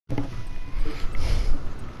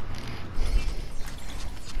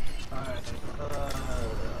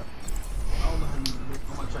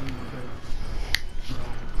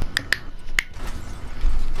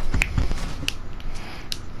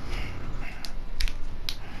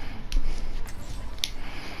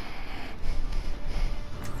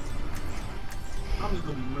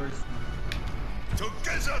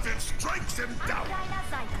Deserted strikes him down.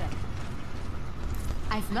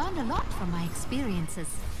 I've learned a lot from my experiences.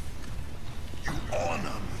 You honor me.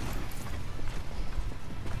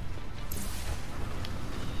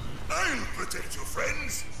 I'll protect your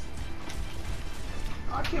friends.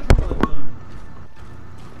 I can't remember the gun.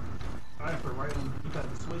 I put right on. You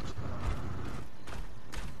got the switch.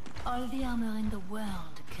 All the armor in the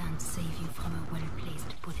world can't save you from a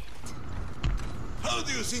well-placed bullet. How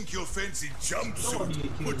do you think your fancy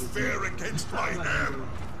jumpsuit would fare against my hammer?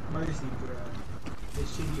 Mercy, bro. This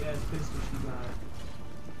shitty ass pistol she got.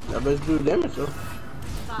 That best do damage though.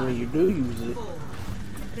 When you do use it. 4,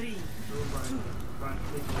 3, 2,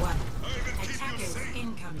 1. Attackers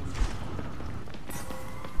incoming.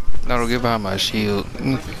 I don't get behind my shield.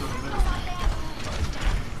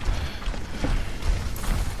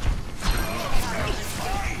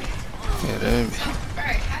 Yeah,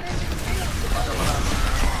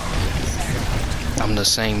 I'm the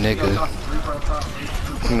same nigga.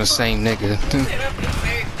 I'm the same nigga.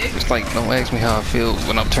 It's like, don't ask me how I feel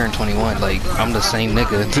when I'm turned 21. Like, I'm the same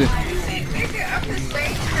nigga. I'm the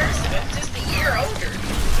same person. I'm just a year older.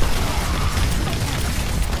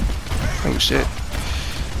 Oh shit.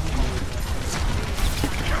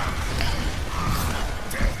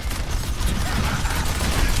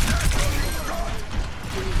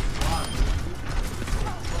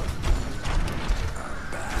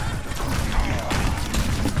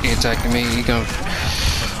 He attacking me, he gonna...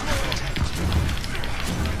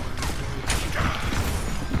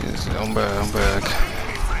 Yes, I'm back.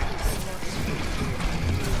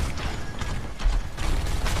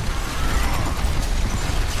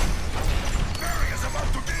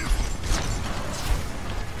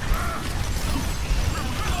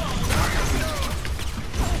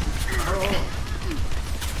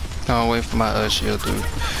 I'll wait for my shield to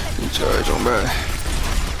recharge on back.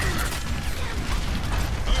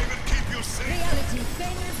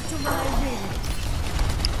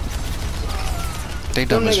 They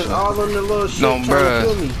done this shit. All on the little shit No, bruh.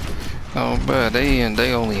 No, bruh.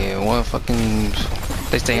 They only in one fucking.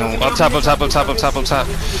 They stay on up top.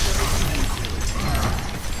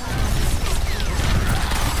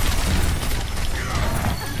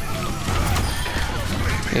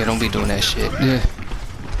 Yeah, don't be doing that shit. Yeah.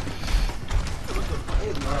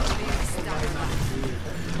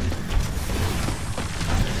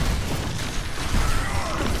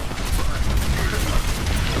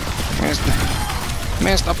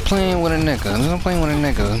 Man, stop playing with a nigga. Stop playing with a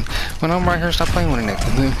nigga. When I'm right here, stop playing with a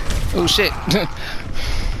nigga. Oh shit.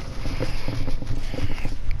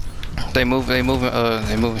 They moving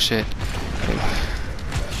shit.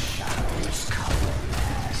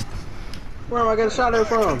 Where am I getting shot at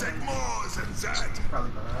from?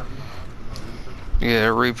 Yeah,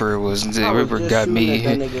 Reaper got me.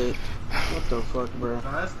 What the fuck, bro? No,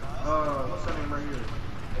 that's, what's her name right here?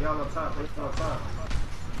 They all up top. They still up top.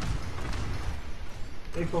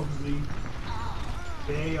 They focus me.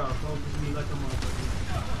 They are focus me like a motherfucker.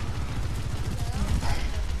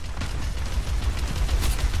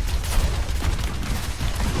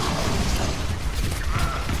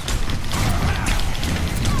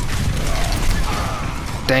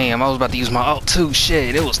 Damn, I was about to use my ult too.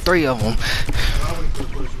 Shit, it was 3 of them.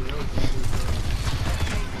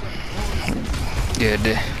 Yeah, it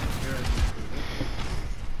did.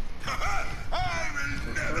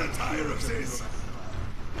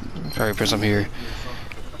 Probably put some here.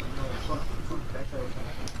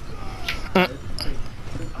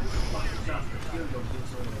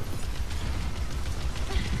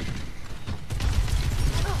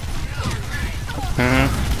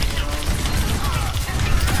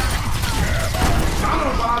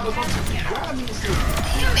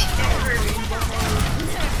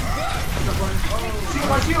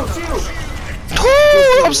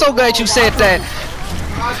 Woo, I'm so glad you said that.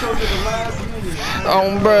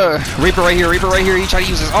 Oh, bruh. Reaper right here. He tried to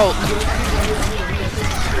use his ult.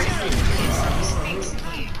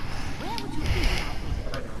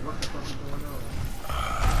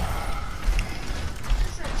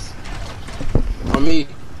 On me.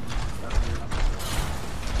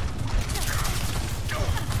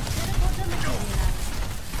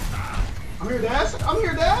 I'm here, Dash.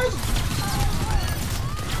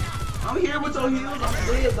 I'm here with your heels. I'm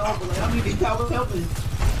dead, though. But like, I mean, I was helping.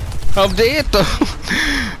 I'm dead though.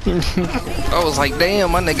 I was like,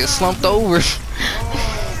 damn, my nigga slumped over.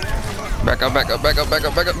 Back up.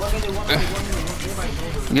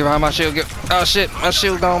 Get behind my shield. Oh shit, my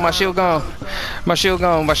shield gone. I'm on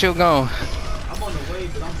the way,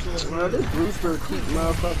 but I'm still. Bro, this Rooster keep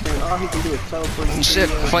motherfucking. All he can do is teleport. Shit,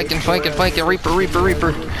 flanking.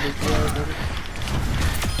 Reaper.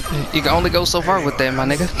 You can only go so far with that, my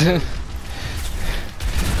nigga.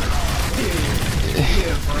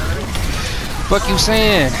 Fuck you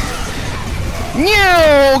saying?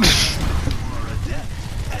 No.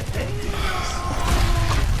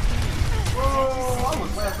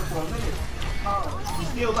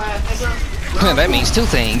 That means two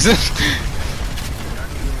things.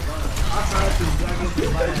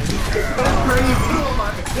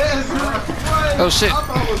 Oh shit.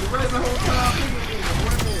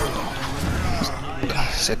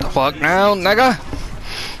 Sit the fuck down, nigga.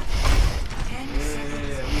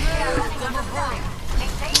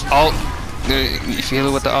 Alt. You feel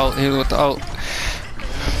it with the alt. Hit it with the alt.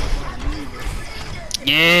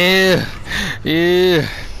 Yeah. Yeah.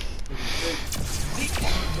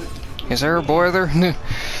 Is there a boiler?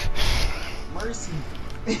 Mercy.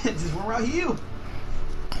 Just went right here.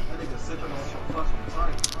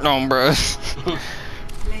 No, bruh.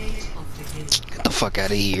 Get the fuck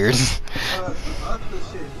out of here.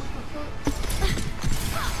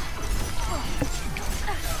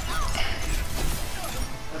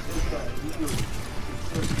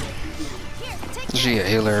 She a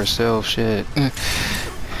healer herself, shit.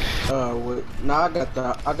 What? Nah,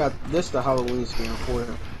 I got this the Halloween skin for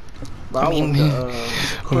him. But I want the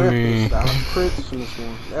Krampus from this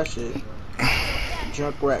one. That shit.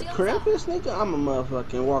 Junkrat Krampus, nigga. I'm a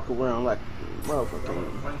motherfucking walk around like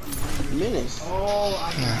motherfucking Menace. Oh,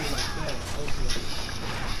 I can do like that. Okay.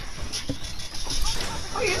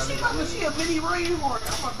 Oh yeah, she a mini Reinhardt.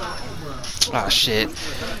 Ah shit.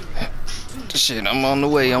 Shit, I'm on the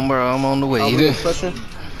way, I'm on the way. Yeah.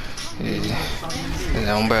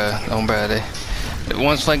 Yeah, I'm bro.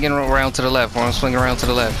 One's flanking around to the left. One's flanking around to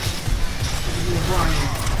the left. Behind.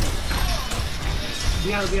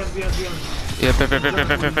 Yep.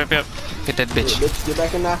 Get that bitch. Get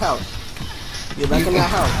back in that house. Get back in that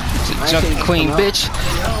house. Junk queen, bitch.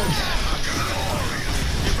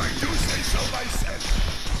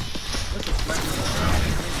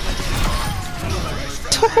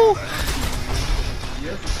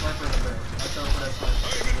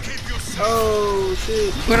 Oh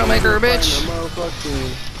shit. We don't make her a bitch.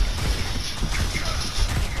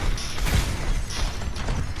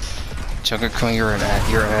 Chunker queen, you're an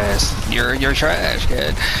ass. You're trash,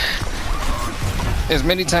 kid. As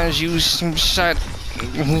many times you shot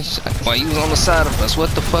while you was on the side of us,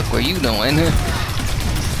 what the fuck were you doing?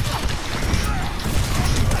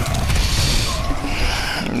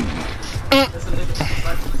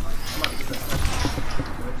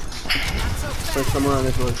 First come around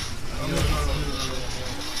this way.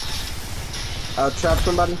 Trap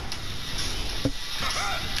somebody.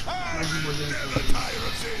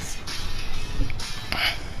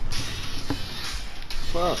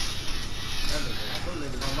 Fuck.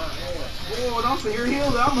 Oh, don't say you're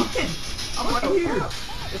healed. I'm right here.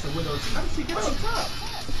 It's a window. How did she get on top?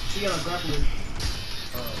 She got a grappling.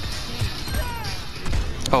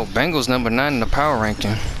 Oh, Bengals number 9 in the power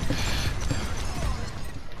ranking.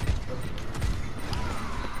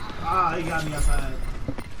 Ah, he got me outside.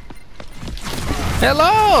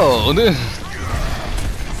 Hello!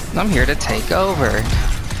 I'm here to take over.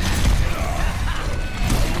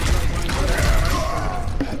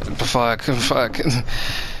 Fuck.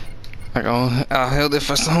 I held it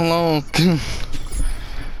for so long.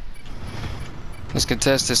 Let's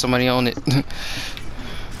contest it. Somebody own it.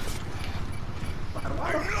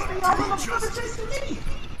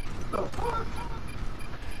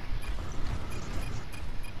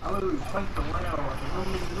 I literally flanked the round. The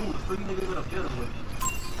only nigga knew was 3 niggas in a building with me.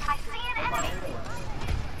 I see an enemy.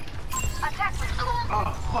 Attack with tools.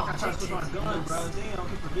 Oh, fuck, I tried to put my gun, bro. Damn, I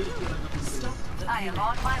keep forgetting. I am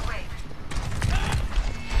on my way.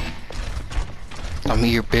 I'm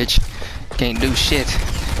here, bitch. Can't do shit.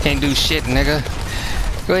 Can't do shit, nigga.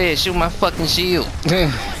 Go ahead, shoot my fucking shield.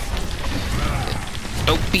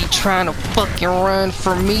 Don't be trying to fucking run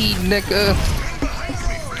for me, nigga.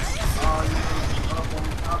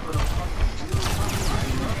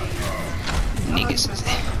 Niggas.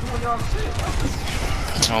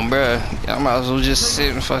 Oh, bruh. I might as well just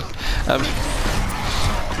sit and fuck.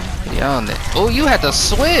 Oh, you had to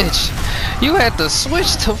switch. You had to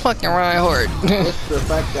switch to fucking Reinhardt. It's the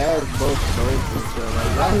fact that I was both so like,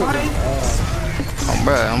 oh,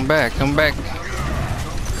 bruh, I'm back.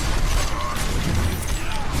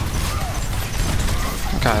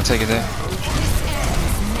 Kinda take it there.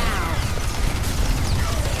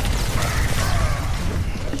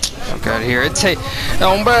 Got here. It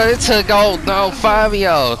took all 5 of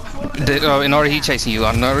y'all. In order he chasing you.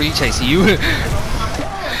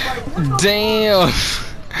 Damn.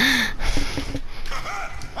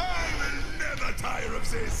 I'll never tire of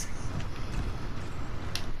this.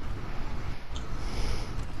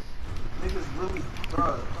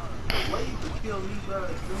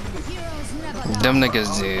 Them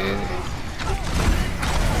niggas dead.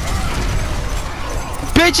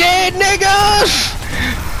 Bitch ass niggas!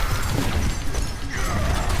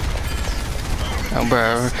 Oh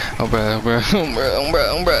bro, oh bro, oh bro, oh bro, oh bro,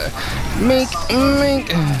 oh bro. Mink,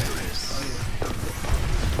 mink.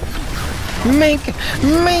 Mink,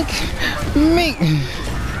 mink, mink.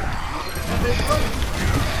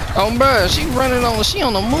 Oh bro, she running on, she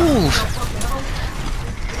on the move.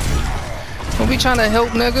 Don't be trying to help,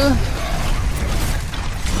 nigga.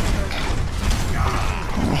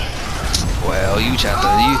 Well, you tried to,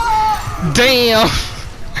 you. Damn!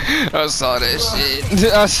 I saw that shit.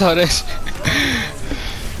 I saw that shit.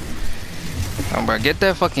 Oh, bro, get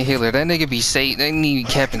that fucking healer. That nigga be safe. They need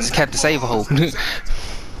Captain Save a Hope.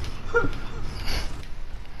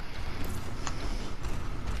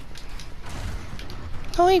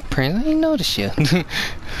 Oh, hey, Prince. I ain't noticed you. I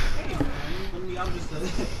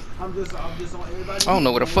don't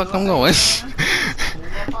know where the fuck I'm going.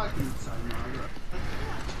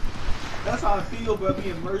 That's how I feel, but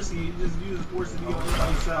being Mercy, you just forced to be on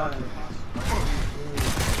the side.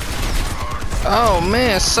 Oh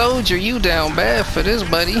man, Soldier, you down bad for this,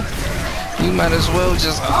 buddy. You might as well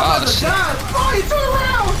just. Oh shit.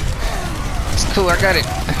 It's cool, I got it.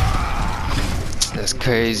 That's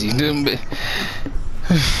crazy.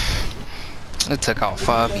 It took out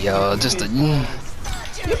 5 of y'all just to.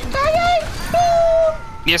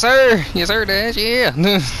 Yes sir, Dash, yeah.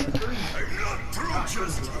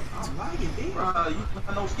 You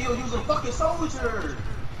have no skill using a fucking soldier.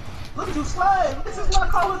 Look at you slide. This is not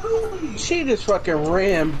Call of Duty. She just fucking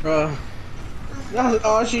ran, bro. That's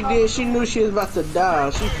all she did. She knew she was about to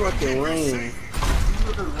die. She fucking ran.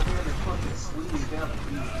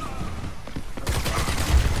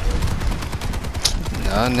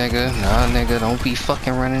 Nah, nigga, don't be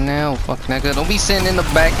fucking running now. Fuck, nigga, don't be sitting in the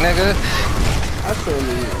back, nigga. I couldn't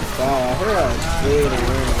even die. Her ass scared and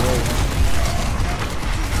ran away.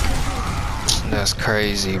 That's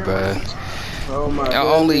crazy, bro. Oh my god.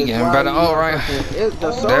 Only again, brother. All right.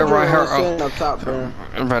 That Reinhardt, up top there.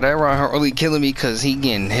 bro. That Reinhardt only killing me cause he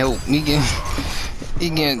getting help. He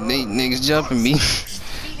getting they niggas jumping me.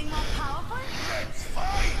 Feeling more powerful?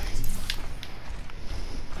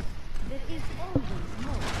 There is always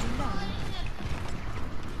more to learn.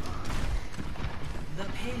 The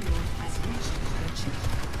payload has reached the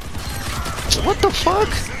chip. What the fuck?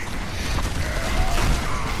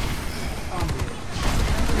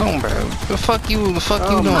 Oh, bro. The fuck you doing,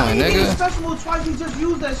 nigga? Special twice, he just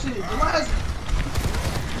used that shit. The last.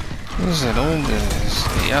 What's it on this?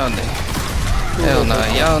 Y'all niggas. Hell nah,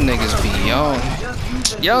 y'all niggas be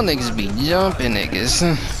y'all niggas be jumping niggas.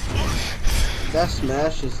 That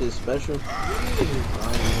smash is his special.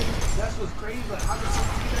 That's what's crazy. Like, how does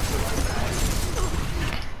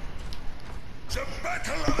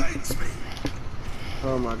me.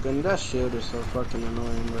 Oh my goodness, that shield is so fucking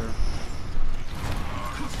annoying, bro.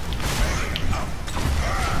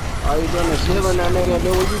 All you doing is healing that nigga,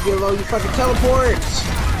 then when you get low, you fucking teleport.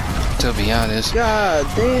 To be honest. God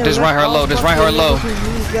damn. This Reinhardt low, this Reinhardt low. Oh,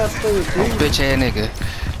 bitch ass nigga.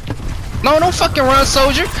 No, don't fucking run,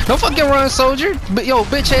 soldier. Don't fucking run, soldier. But yo,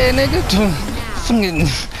 bitch ass nigga. Fucking.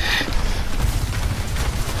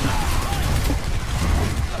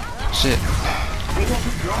 Shit.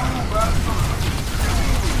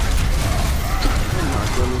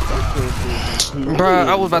 Bruh,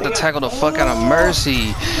 I was about to tackle the fuck out of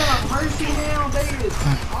Mercy. Mercy now, they is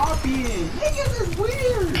copying. Niggas is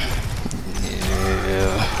weird.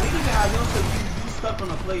 Yeah. You stuck on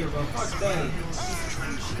a player, bro. Fuck that.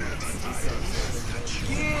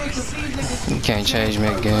 Yeah, cause these niggas. You can't change me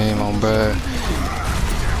game on bruh.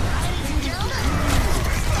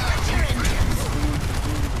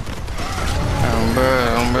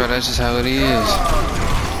 Bruh, that's just how it is.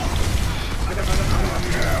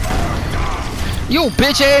 You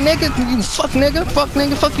bitch ass nigga, you fuck nigga,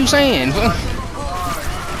 fuck you saying?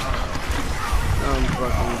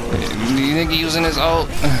 You nigga using his ult.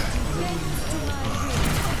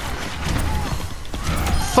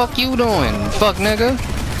 Fuck you doing, fuck nigga.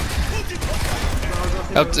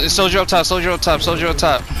 Soldier up top, soldier up top, soldier up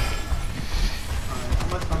top.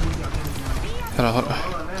 Hold on, hold on.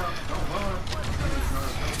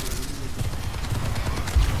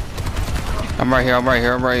 I'm right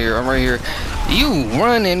here. You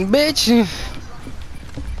running, bitch.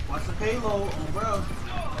 Watch the payload, bro.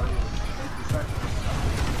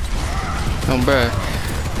 Oh, bro.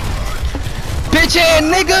 Bitch ass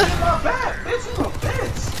nigga. Bitch, you a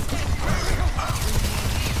bitch.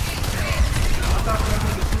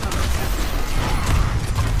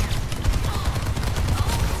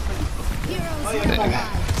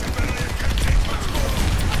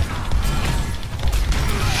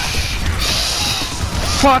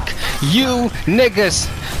 Fuck you niggas.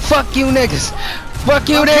 Fuck you niggas. Fuck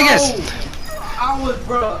you niggas. I was,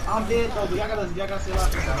 bro. I'm dead though, but y'all gotta stay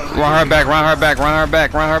alive. Run her back, run her back, run her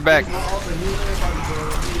back, run her back. I'm back.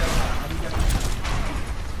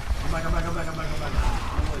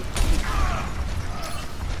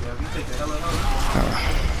 Yeah, we take the hell out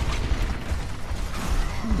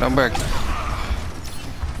of No back.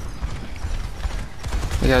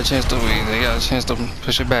 We got a chance to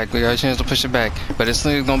push it back. We got a chance to push it back. But it's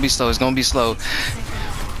gonna be slow. It's gonna be slow.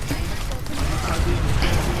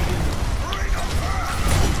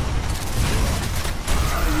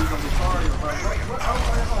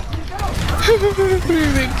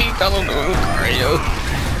 Keep calling Mario.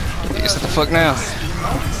 What the fuck now?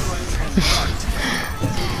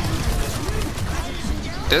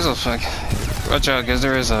 There's a fuck. Watch out, cause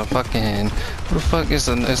there is a fucking. Who the fuck is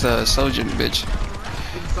the soldier bitch?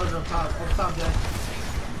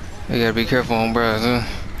 You gotta be careful on bro.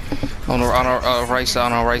 On the right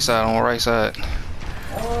side, on the right side, on the right side.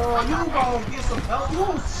 Oh, you gonna get some help?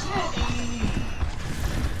 Oh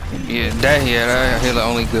shit! That healer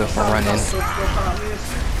only good for running.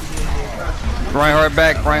 Reinhardt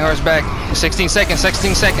back, Reinhardt's back. 16 seconds,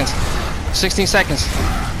 16 seconds. 16 seconds.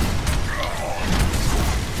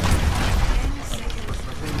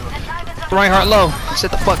 Reinhardt low.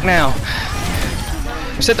 Sit the fuck now.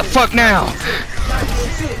 Sit the fuck now.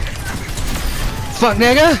 Fuck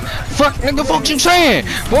nigga. Fuck nigga. Fuck you saying.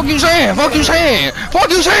 Fuck you saying. Fuck you saying.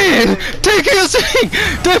 Fuck you saying. Take kill streak.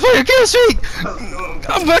 Take for your kill streak.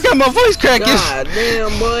 I'm back on my voice cracking. God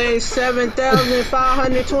damn, boy.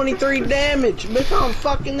 7,523 damage. Bitch, I'm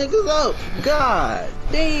fucking niggas up. God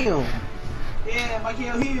damn. Yeah, my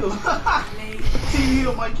kill heal. Team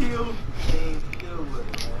heal, my kill.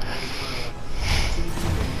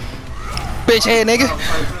 Bitch head nigga.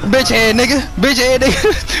 Bitch head nigga. Bitch head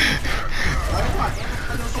nigga.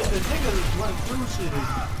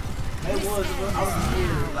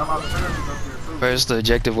 Where's the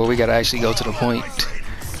objective where we gotta actually go to the point?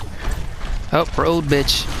 Oh, road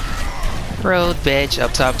bitch. Road bitch.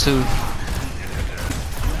 Up top too.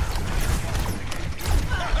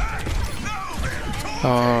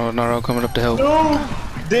 Oh no, coming up to help. No,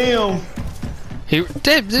 damn.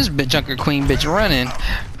 This bitch junker queen bitch running.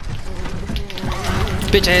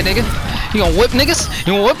 Bitch ass nigga. You gonna whip niggas?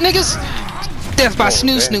 You gonna whip niggas? Death by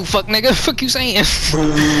snooze snoo fuck nigga. Fuck you saying?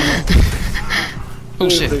 Oh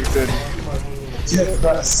shit. Death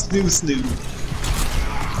by snooze snoo.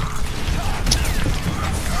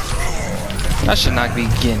 I should not be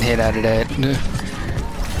getting hit out of that.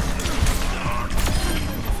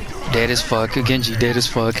 Dead as fuck. Genji dead as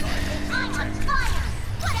fuck.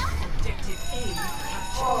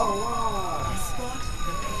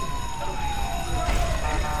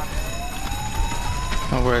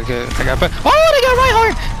 Oh, we're good. I got back. Oh, they got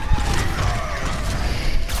Reinhardt!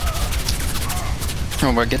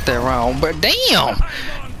 Oh, bro, get that round. But damn!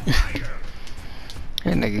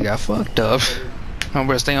 That nigga got fucked up. Oh,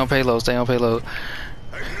 bro, stay on payload. Stay on payload.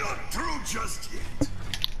 I'm not through just yet.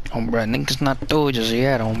 Oh, bro, niggas not through just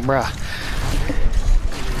yet. Oh, bro.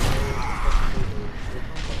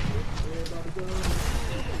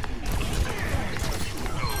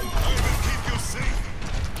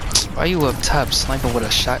 Why you up top sniping with a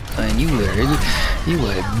shotgun? You a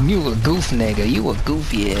goof nigga. You a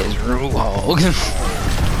goofy ass rule hog.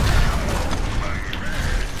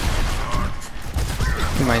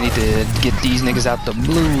 You might need to get these niggas out the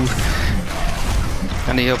blue.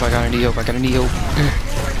 I need help. I gotta need help. I gotta need help.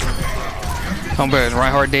 Oh, bro,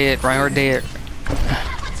 Reinhardt dead. Reinhardt dead.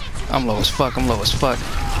 I'm low as fuck. I'm low as fuck.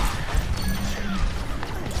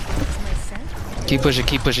 Keep pushing,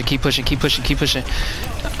 keep pushing, keep pushing, keep pushing, keep pushing.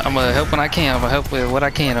 I'm gonna help when I can. I'm gonna help with what I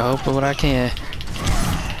can. I help with what I can.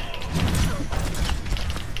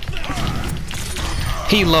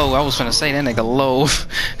 He low. I was finna say that nigga low.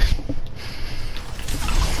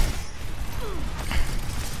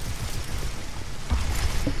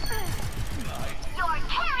 Your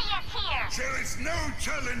carrier's here! There is no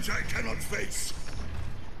challenge I cannot face.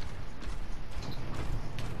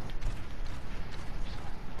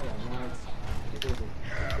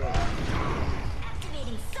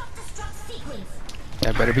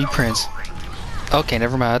 That better be Prince. Okay,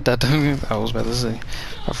 never mind. I was about to say.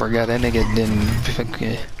 I forgot that nigga didn't.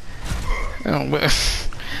 Oh, but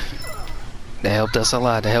that helped us a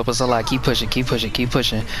lot. That helped us a lot. Keep pushing. Keep pushing. Keep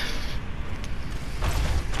pushing.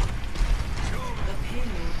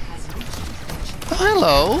 Oh,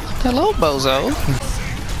 hello. Hello, bozo.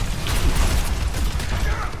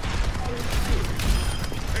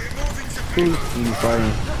 Who's you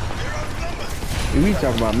fighting? If you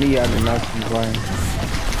talk about me, I did not see fighting.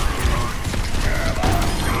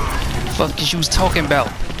 Fuck is you talking about?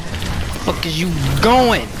 Fuck is you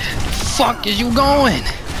going? Fuck is you going?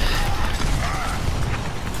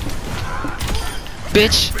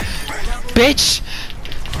 Bitch! Bitch!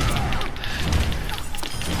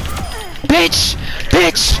 Bitch!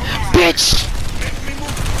 Bitch! Bitch!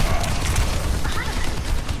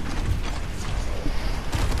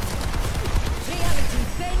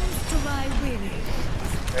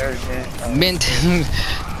 Mint.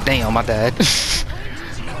 Damn, my dad.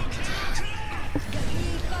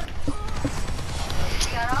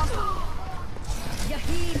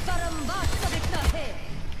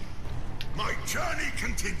 My journey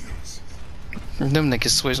continues. Them niggas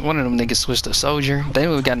switched. One of them niggas switched to soldier. They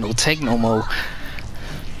ain't got no tank no more.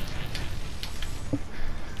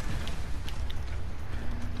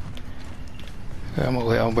 I'm gonna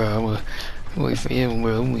wait, bro. I'm gonna wait for you,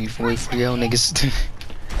 bro. I'm gonna wait for y'all niggas.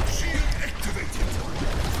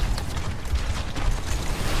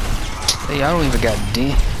 Hey, I don't even got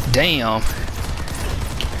damn.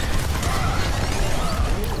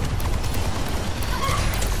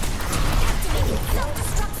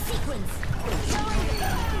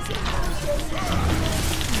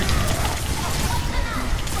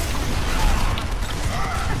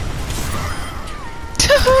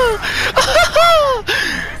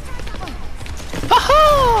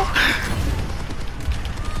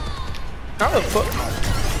 How the fuck?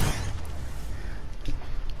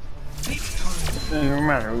 Doesn't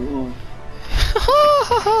matter.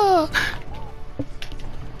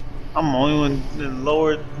 I'm the only one that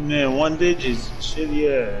lowered man 1 digit. Shitty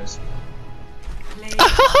ass.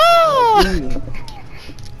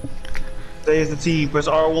 Stay as the T. Press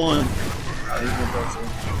R1.